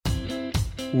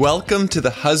Welcome to the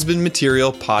Husband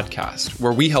Material Podcast,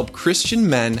 where we help Christian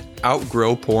men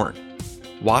outgrow porn.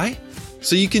 Why?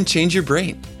 So you can change your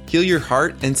brain, heal your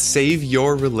heart, and save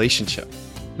your relationship.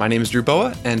 My name is Drew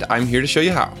Boa, and I'm here to show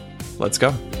you how. Let's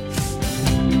go.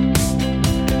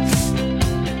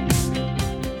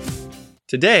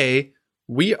 Today,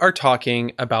 we are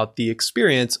talking about the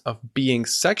experience of being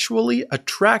sexually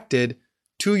attracted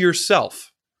to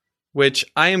yourself, which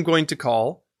I am going to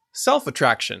call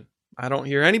self-attraction. I don't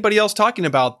hear anybody else talking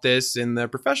about this in the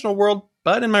professional world,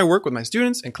 but in my work with my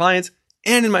students and clients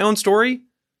and in my own story,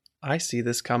 I see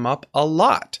this come up a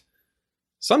lot.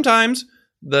 Sometimes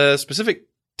the specific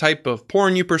type of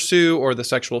porn you pursue or the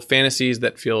sexual fantasies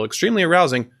that feel extremely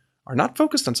arousing are not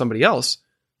focused on somebody else,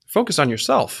 they're focused on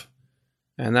yourself.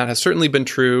 And that has certainly been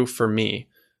true for me.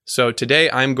 So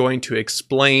today I'm going to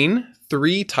explain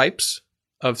 3 types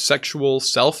of sexual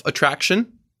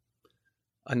self-attraction.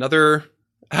 Another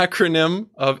acronym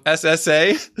of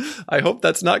SSA. I hope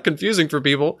that's not confusing for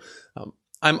people.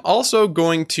 I'm also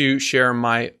going to share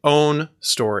my own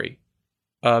story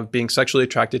of being sexually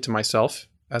attracted to myself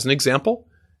as an example.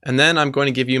 And then I'm going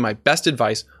to give you my best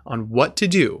advice on what to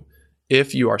do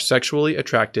if you are sexually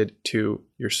attracted to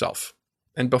yourself.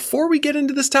 And before we get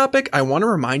into this topic, I want to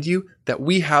remind you that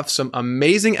we have some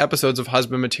amazing episodes of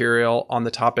Husband Material on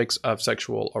the topics of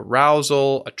sexual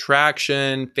arousal,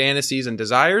 attraction, fantasies, and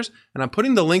desires. And I'm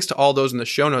putting the links to all those in the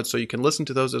show notes so you can listen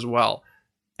to those as well.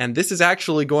 And this is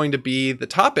actually going to be the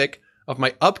topic of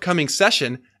my upcoming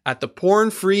session at the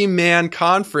Porn Free Man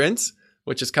Conference,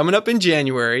 which is coming up in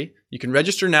January. You can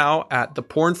register now at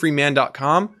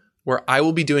thepornfreeman.com, where I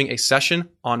will be doing a session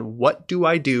on what do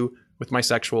I do with my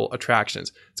sexual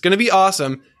attractions. It's going to be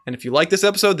awesome. And if you like this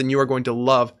episode, then you are going to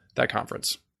love that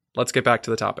conference. Let's get back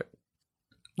to the topic.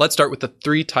 Let's start with the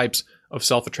 3 types of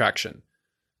self-attraction.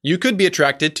 You could be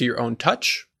attracted to your own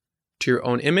touch, to your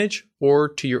own image, or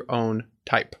to your own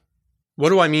type. What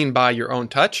do I mean by your own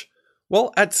touch?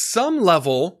 Well, at some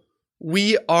level,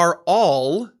 we are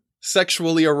all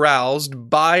sexually aroused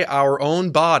by our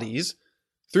own bodies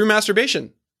through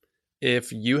masturbation.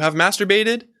 If you have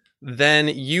masturbated, then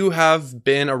you have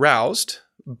been aroused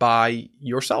by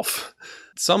yourself.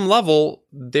 At some level,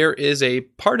 there is a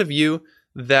part of you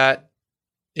that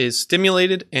is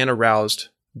stimulated and aroused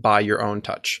by your own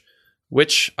touch,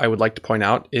 which I would like to point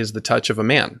out is the touch of a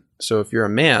man. So if you're a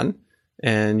man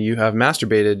and you have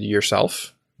masturbated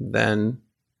yourself, then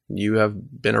you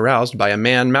have been aroused by a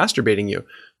man masturbating you,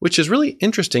 which is really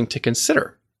interesting to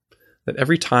consider that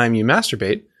every time you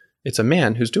masturbate, it's a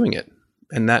man who's doing it,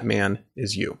 and that man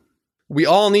is you. We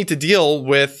all need to deal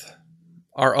with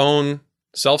our own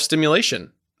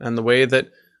self-stimulation and the way that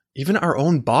even our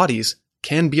own bodies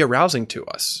can be arousing to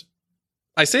us.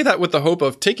 I say that with the hope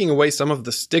of taking away some of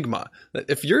the stigma that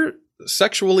if you're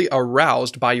sexually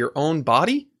aroused by your own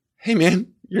body, hey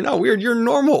man, you're not weird, you're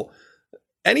normal.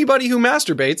 Anybody who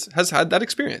masturbates has had that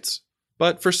experience.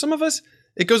 But for some of us,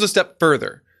 it goes a step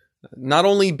further. Not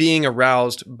only being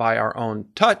aroused by our own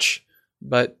touch,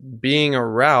 but being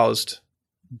aroused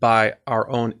by our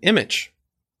own image.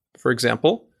 For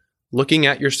example, looking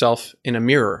at yourself in a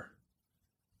mirror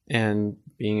and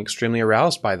being extremely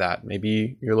aroused by that.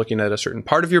 Maybe you're looking at a certain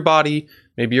part of your body,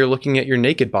 maybe you're looking at your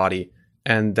naked body,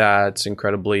 and that's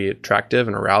incredibly attractive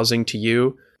and arousing to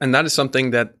you. And that is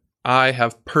something that I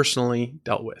have personally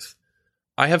dealt with.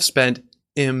 I have spent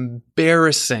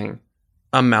embarrassing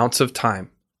amounts of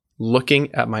time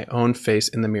looking at my own face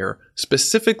in the mirror,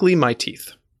 specifically my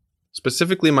teeth.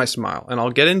 Specifically my smile, and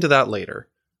I'll get into that later.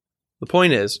 The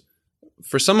point is,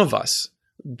 for some of us,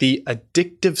 the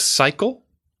addictive cycle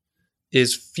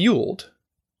is fueled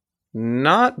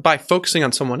not by focusing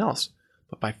on someone else,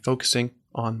 but by focusing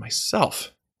on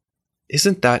myself.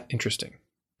 Isn't that interesting?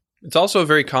 It's also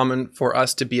very common for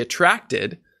us to be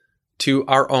attracted to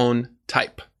our own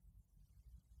type,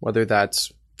 whether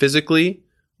that's physically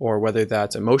or whether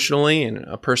that's emotionally and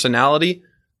a personality.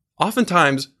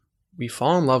 Oftentimes, we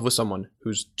fall in love with someone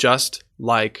who's just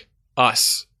like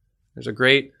us. There's a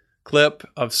great clip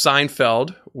of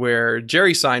Seinfeld where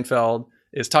Jerry Seinfeld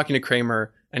is talking to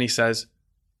Kramer and he says,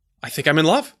 I think I'm in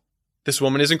love. This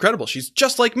woman is incredible. She's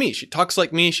just like me. She talks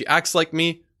like me. She acts like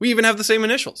me. We even have the same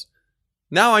initials.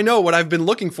 Now I know what I've been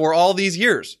looking for all these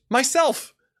years.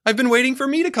 Myself. I've been waiting for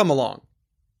me to come along.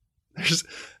 There's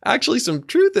actually some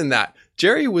truth in that.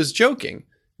 Jerry was joking,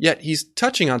 yet he's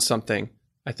touching on something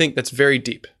I think that's very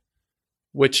deep,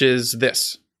 which is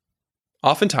this.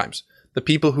 Oftentimes, the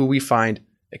people who we find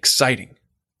exciting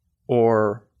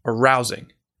or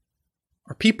arousing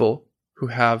are people who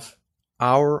have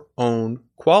our own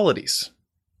qualities.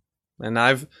 And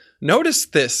I've notice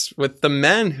this with the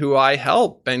men who I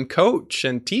help and coach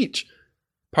and teach.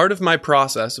 Part of my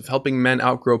process of helping men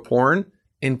outgrow porn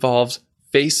involves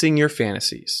facing your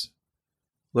fantasies,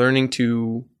 learning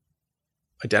to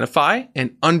identify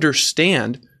and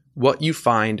understand what you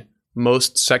find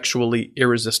most sexually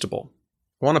irresistible.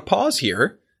 I want to pause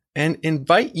here and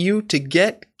invite you to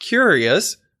get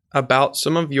curious about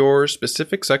some of your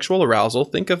specific sexual arousal.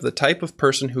 Think of the type of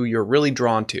person who you're really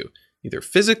drawn to, either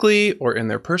physically or in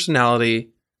their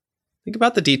personality. Think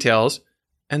about the details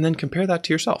and then compare that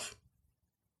to yourself.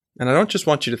 And I don't just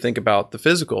want you to think about the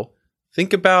physical.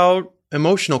 Think about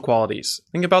emotional qualities.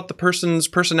 Think about the person's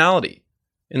personality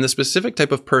in the specific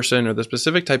type of person or the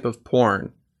specific type of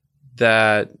porn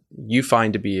that you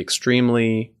find to be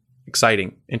extremely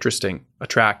exciting, interesting,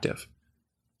 attractive.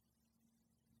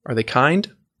 Are they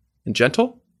kind and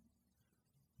gentle?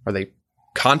 Are they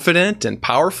confident and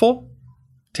powerful?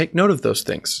 Take note of those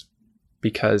things,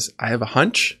 because I have a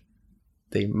hunch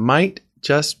they might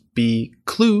just be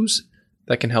clues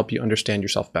that can help you understand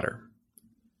yourself better.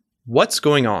 What's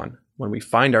going on when we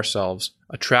find ourselves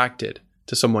attracted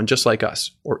to someone just like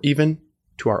us, or even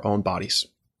to our own bodies?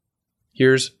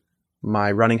 Here's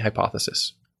my running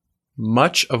hypothesis.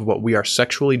 Much of what we are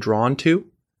sexually drawn to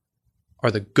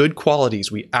are the good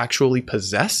qualities we actually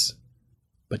possess,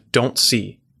 but don't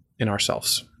see in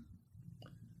ourselves.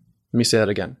 Let me say that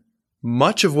again.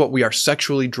 Much of what we are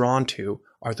sexually drawn to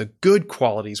are the good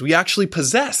qualities we actually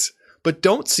possess, but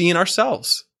don't see in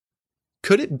ourselves.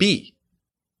 Could it be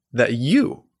that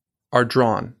you are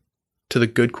drawn to the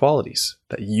good qualities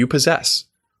that you possess,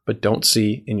 but don't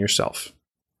see in yourself?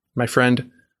 My friend,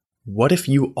 what if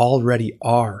you already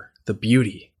are the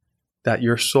beauty that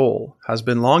your soul has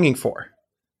been longing for?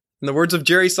 In the words of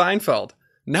Jerry Seinfeld,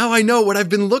 now I know what I've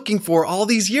been looking for all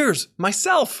these years,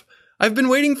 myself. I've been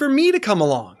waiting for me to come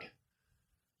along.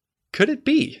 Could it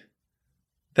be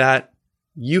that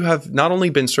you have not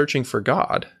only been searching for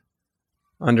God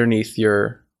underneath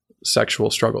your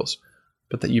sexual struggles,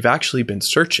 but that you've actually been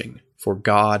searching for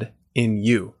God in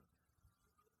you,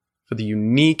 for the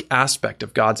unique aspect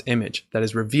of God's image that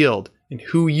is revealed in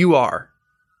who you are,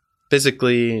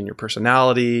 physically, in your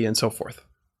personality, and so forth?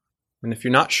 And if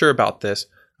you're not sure about this,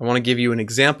 I want to give you an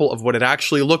example of what it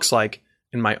actually looks like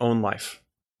in my own life.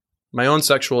 My own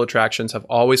sexual attractions have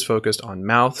always focused on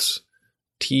mouths,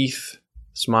 teeth,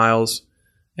 smiles,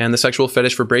 and the sexual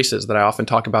fetish for braces that I often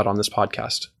talk about on this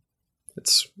podcast.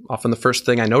 It's often the first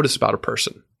thing I notice about a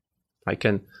person. I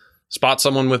can spot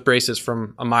someone with braces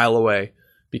from a mile away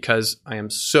because I am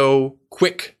so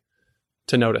quick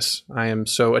to notice. I am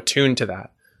so attuned to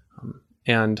that.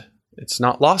 And it's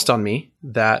not lost on me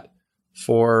that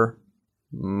for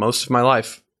most of my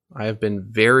life, I have been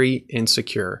very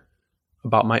insecure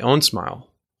about my own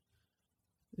smile.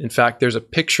 In fact, there's a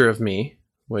picture of me,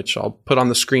 which I'll put on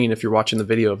the screen if you're watching the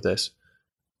video of this,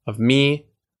 of me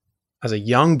as a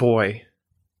young boy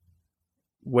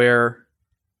where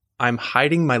I'm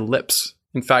hiding my lips.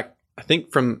 In fact, I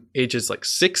think from ages like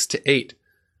 6 to 8,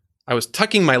 I was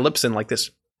tucking my lips in like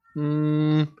this,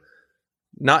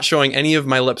 not showing any of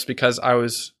my lips because I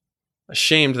was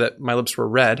ashamed that my lips were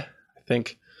red. I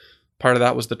think part of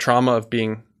that was the trauma of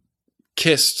being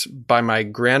kissed by my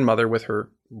grandmother with her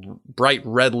bright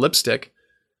red lipstick.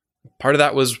 Part of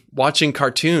that was watching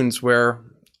cartoons where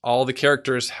all the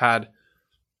characters had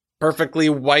perfectly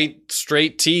white,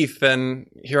 straight teeth, and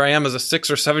here I am as a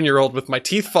 6 or 7-year-old with my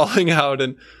teeth falling out.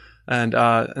 And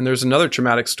there's another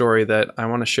traumatic story that I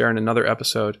want to share in another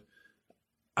episode.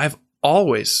 I've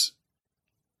always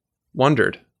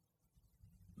wondered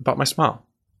about my smile.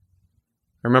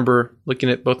 I remember looking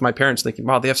at both my parents thinking,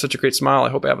 wow, they have such a great smile. I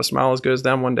hope I have a smile as good as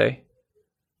them one day.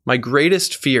 My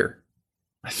greatest fear,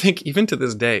 I think even to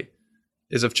this day,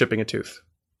 is of chipping a tooth.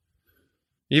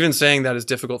 Even saying that is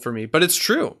difficult for me, but it's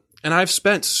true. And I've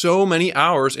spent so many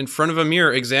hours in front of a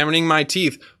mirror examining my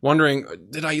teeth, wondering,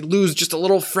 did I lose just a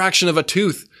little fraction of a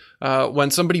tooth when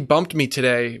somebody bumped me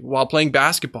today while playing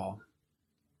basketball?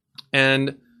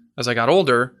 And as I got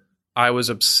older, I was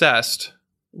obsessed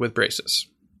with braces.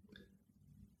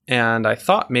 And I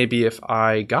thought maybe if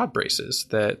I got braces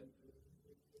that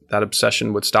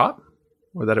obsession would stop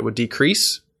or that it would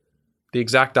decrease. The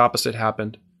exact opposite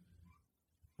happened.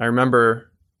 I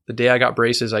remember the day I got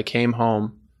braces, I came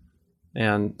home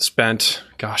and spent,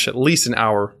 at least an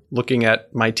hour looking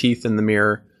at my teeth in the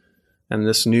mirror and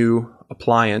this new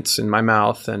appliance in my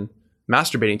mouth and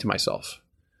masturbating to myself.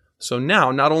 So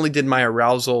now, not only did my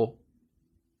arousal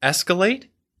escalate,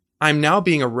 I'm now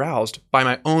being aroused by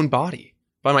my own body,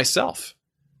 by myself.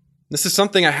 This is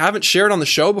something I haven't shared on the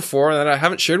show before, that I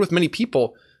haven't shared with many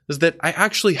people, is that I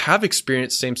actually have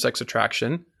experienced same-sex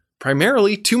attraction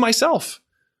primarily to myself,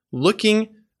 looking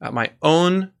at my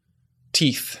own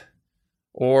teeth,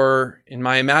 or in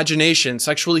my imagination,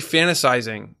 sexually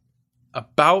fantasizing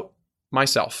about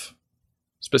myself,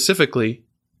 specifically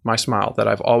my smile that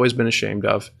I've always been ashamed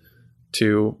of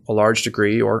to a large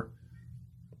degree, or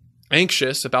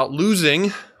anxious about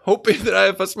losing, hoping that I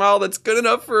have a smile that's good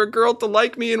enough for a girl to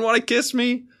like me and want to kiss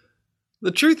me.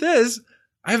 The truth is,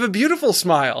 I have a beautiful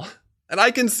smile, and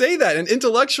I can say that, and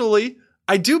intellectually,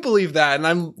 I do believe that, and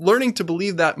I'm learning to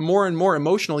believe that more and more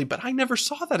emotionally, but I never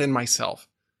saw that in myself.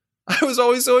 I was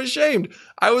always so ashamed.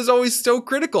 I was always so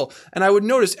critical, and I would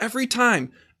notice every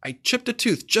time I chipped a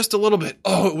tooth just a little bit,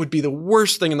 it would be the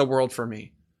worst thing in the world for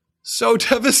me. So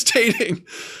devastating.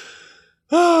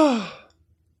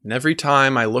 And every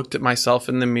time I looked at myself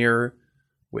in the mirror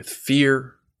with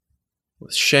fear,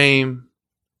 with shame,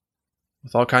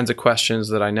 with all kinds of questions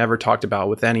that I never talked about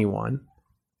with anyone,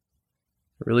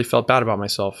 I really felt bad about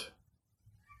myself.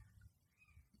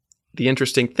 The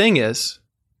interesting thing is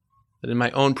that in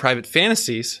my own private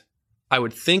fantasies, I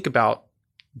would think about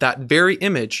that very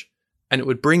image and it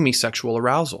would bring me sexual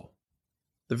arousal.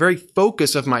 The very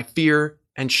focus of my fear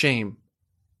and shame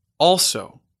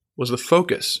also was the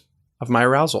focus of my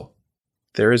arousal.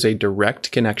 There is a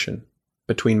direct connection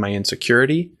between my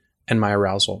insecurity and my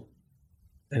arousal.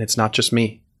 And it's not just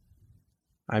me.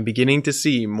 I'm beginning to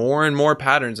see more and more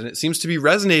patterns, and it seems to be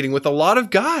resonating with a lot of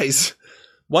guys.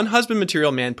 One husband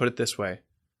material man put it this way: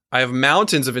 I have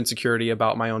mountains of insecurity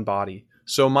about my own body,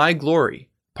 so my glory,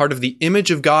 part of the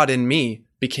image of God in me,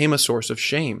 became a source of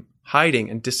shame, hiding,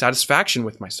 and dissatisfaction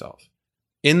with myself.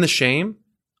 In the shame,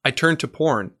 I turned to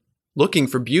porn, looking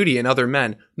for beauty in other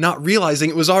men, not realizing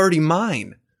it was already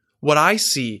mine. What I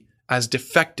see as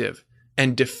defective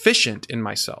and deficient in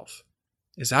myself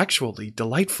is actually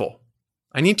delightful.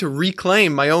 I need to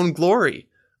reclaim my own glory.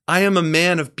 I am a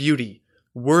man of beauty,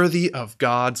 worthy of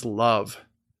God's love.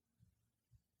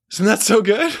 Isn't that so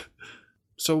good?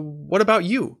 So what about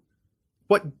you?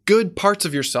 What good parts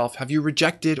of yourself have you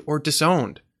rejected or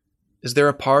disowned? Is there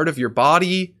a part of your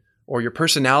body or your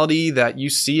personality that you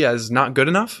see as not good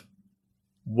enough?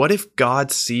 What if God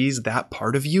sees that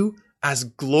part of you as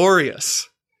glorious?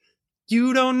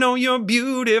 You don't know you're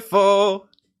beautiful.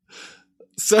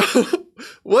 So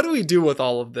what do we do with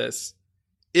all of this?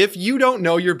 If you don't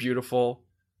know you're beautiful,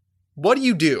 what do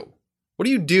you do? What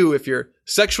do you do if you're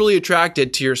sexually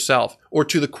attracted to yourself or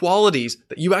to the qualities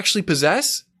that you actually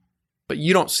possess, but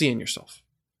you don't see in yourself?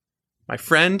 My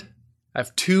friend, I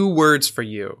have 2 words for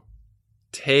you.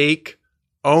 Take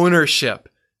ownership.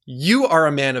 You are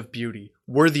a man of beauty,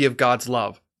 worthy of God's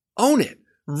love. Own it.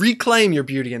 Reclaim your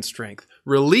beauty and strength.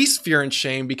 Release fear and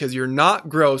shame because you're not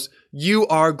gross. You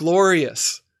are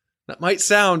glorious. That might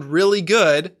sound really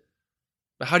good,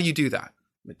 but how do you do that?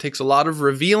 It takes a lot of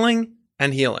revealing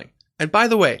and healing. And by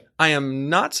the way, I am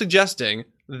not suggesting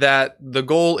that the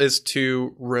goal is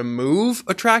to remove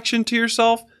attraction to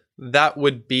yourself. That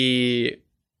would be,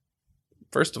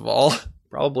 first of all,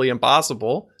 probably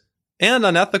impossible and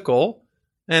unethical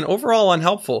and overall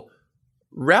unhelpful.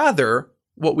 Rather,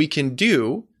 what we can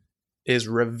do is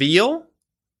reveal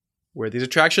where these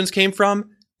attractions came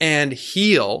from and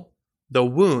heal the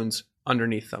wounds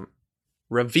underneath them.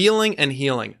 Revealing and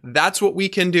healing. That's what we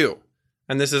can do.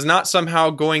 And this is not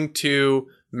somehow going to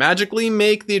magically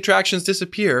make the attractions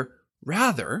disappear.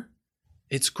 Rather,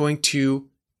 it's going to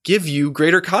give you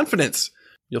greater confidence.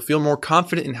 You'll feel more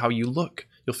confident in how you look.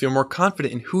 You'll feel more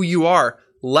confident in who you are,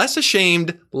 less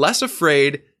ashamed, less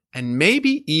afraid, and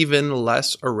maybe even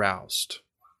less aroused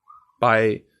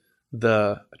by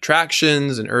the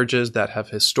attractions and urges that have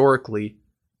historically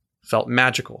felt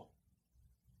magical.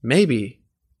 Maybe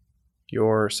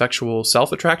your sexual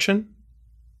self-attraction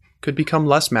could become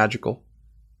less magical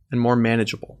and more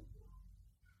manageable.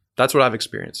 That's what I've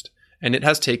experienced. And it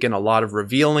has taken a lot of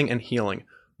revealing and healing.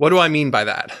 What do I mean by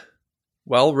that?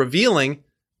 Well, revealing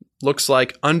looks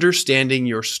like understanding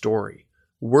your story,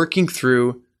 working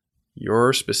through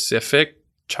your specific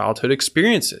childhood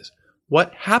experiences.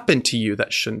 What happened to you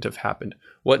that shouldn't have happened?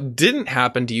 What didn't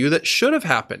happen to you that should have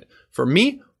happened? For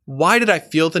me, why did I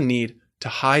feel the need to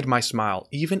hide my smile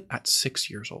even at 6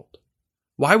 years old?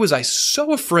 Why was I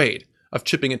so afraid of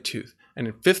chipping a tooth? And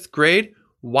in 5th grade,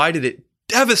 why did it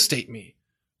devastate me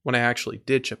when I actually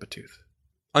did chip a tooth?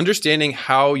 Understanding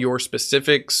how your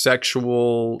specific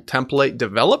sexual template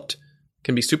developed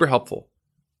can be super helpful.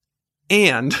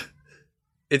 And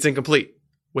it's incomplete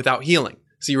without healing.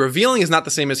 See, revealing is not the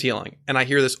same as healing. And I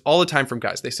hear this all the time from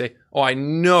guys. They say, oh, I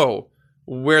know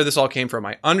where this all came from.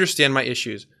 I understand my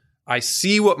issues. I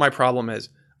see what my problem is.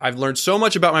 I've learned so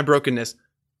much about my brokenness,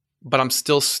 but I'm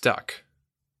still stuck.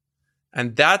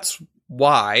 And that's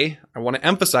why I want to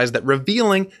emphasize that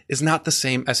revealing is not the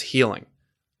same as healing.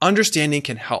 Understanding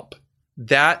can help.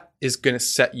 That is going to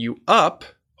set you up,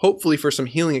 hopefully, for some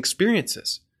healing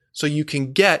experiences so you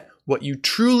can get what you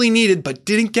truly needed but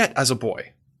didn't get as a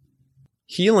boy.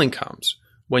 Healing comes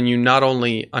when you not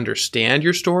only understand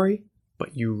your story,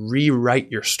 but you rewrite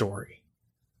your story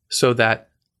so that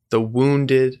the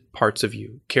wounded parts of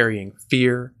you carrying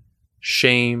fear,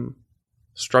 shame,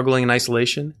 struggling in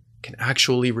isolation can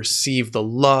actually receive the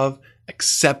love,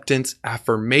 acceptance,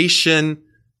 affirmation,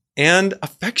 and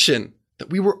affection that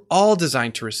we were all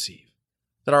designed to receive,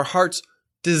 that our hearts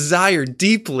desire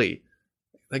deeply,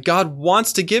 that God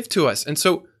wants to give to us. And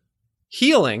so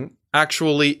healing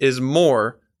actually is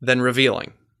more than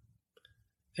revealing.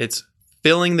 It's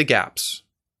filling the gaps,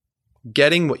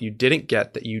 getting what you didn't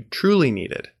get that you truly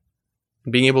needed,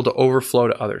 and being able to overflow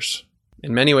to others.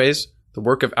 In many ways, the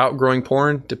work of outgrowing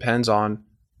porn depends on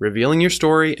revealing your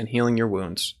story and healing your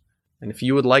wounds. And if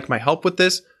you would like my help with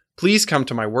this, please come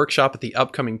to my workshop at the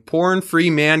upcoming Porn Free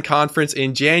Man Conference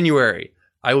in January.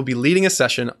 I will be leading a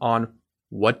session on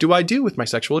what do I do with my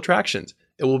sexual attractions.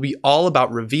 It will be all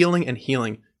about revealing and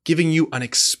healing, giving you an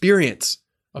experience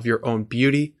of your own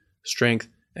beauty, strength,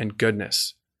 and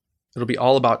goodness. It'll be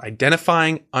all about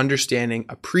identifying, understanding,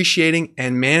 appreciating,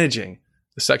 and managing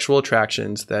the sexual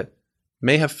attractions that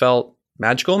may have felt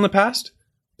magical in the past,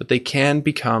 but they can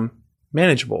become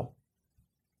manageable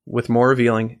with more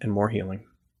revealing and more healing.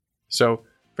 So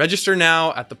register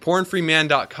now at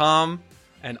thepornfreeman.com.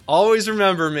 And always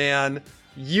remember, man,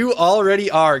 you already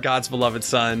are God's beloved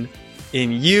son.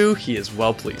 In you, he is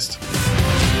well pleased.